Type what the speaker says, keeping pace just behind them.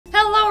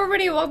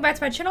everybody, welcome back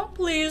to my channel.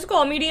 Please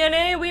call me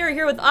DNA. We are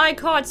here with I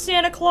Caught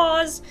Santa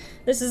Claus.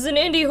 This is an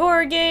indie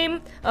horror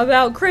game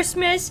about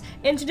Christmas,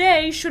 and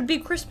today should be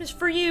Christmas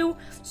for you.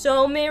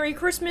 So Merry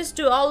Christmas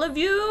to all of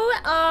you.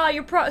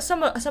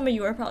 Some of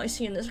you are probably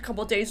seeing this a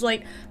couple days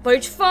late, but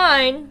it's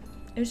fine.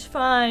 It's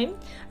fine.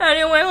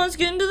 Anyway, let's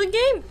get into the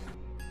game.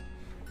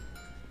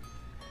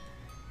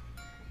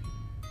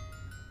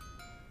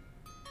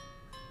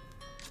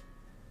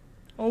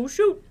 Oh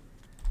shoot.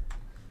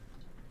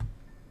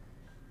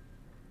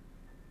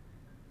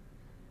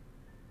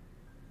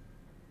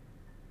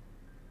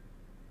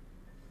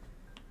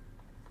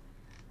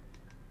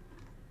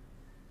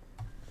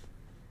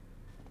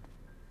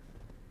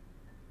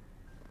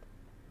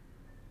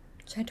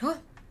 Santa?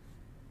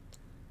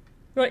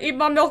 You wanna eat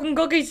my milk and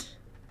cookies?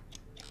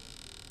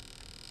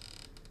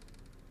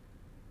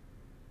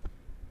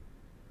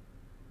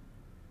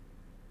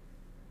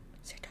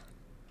 Santa.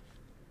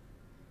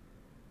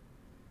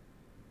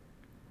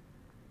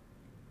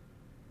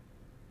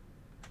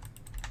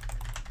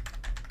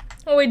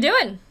 What are we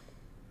doing?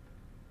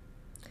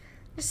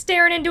 Just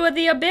staring into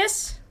the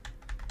abyss?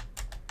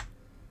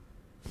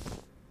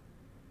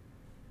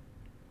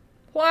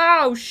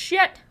 Wow,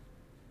 shit!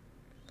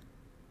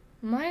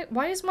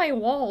 Why is my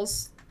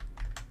walls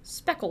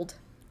speckled?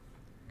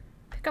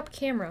 Pick up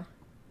camera.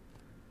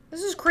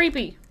 This is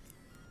creepy.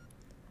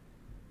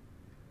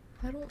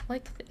 I don't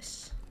like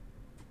this.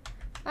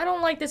 I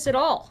don't like this at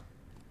all.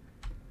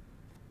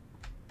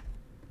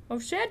 Oh,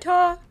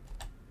 Santa!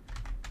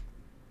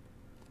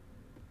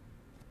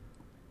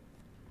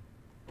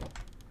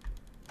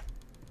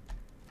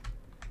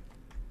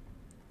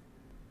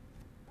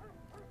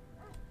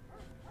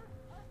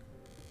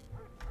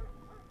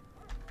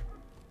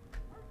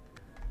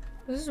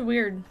 This is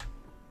weird.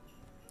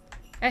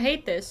 I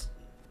hate this.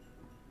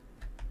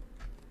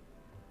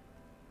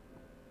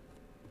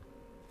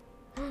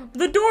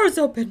 The door's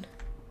open!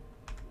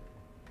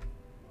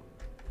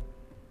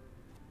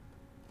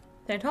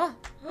 Santa?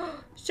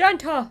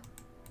 Santa!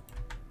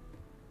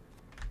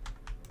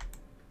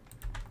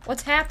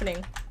 What's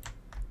happening?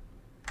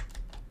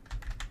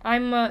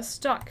 I'm,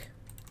 stuck.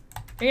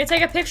 Are you gonna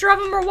take a picture of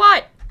him or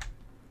what?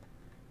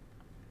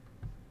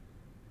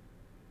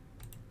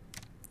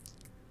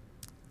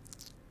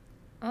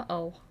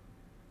 Uh-oh.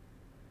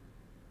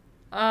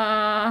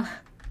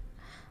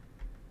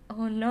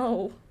 Oh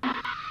no.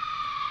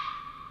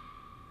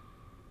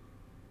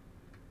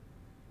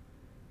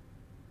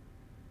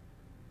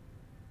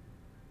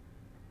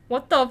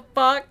 What the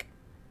fuck?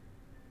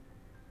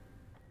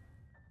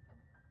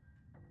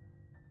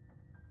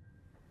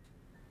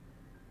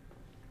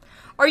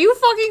 Are you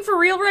fucking for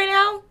real right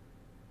now?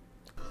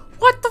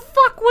 What the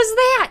fuck was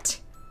that?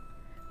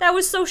 That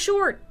was so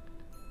short.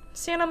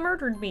 Santa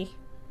murdered me.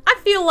 I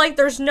feel like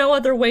there's no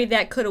other way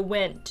that could have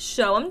went,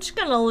 so I'm just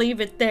gonna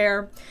leave it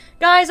there.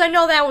 Guys, I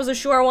know that was a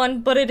short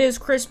one, but it is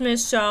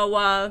Christmas,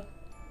 so,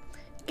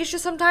 gives you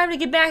some time to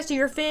get back to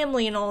your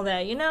family and all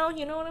that, you know?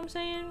 You know what I'm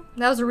saying?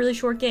 That was a really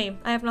short game.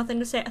 I have nothing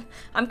to say.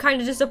 I'm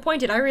kind of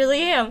disappointed. I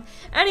really am.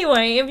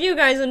 Anyway, if you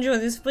guys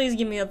enjoyed this, please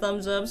give me a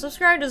thumbs up.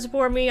 Subscribe to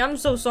support me. I'm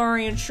so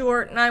sorry it's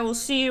short, and I will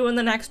see you in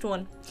the next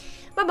one.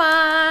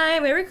 Bye-bye.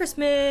 Merry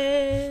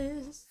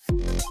Christmas.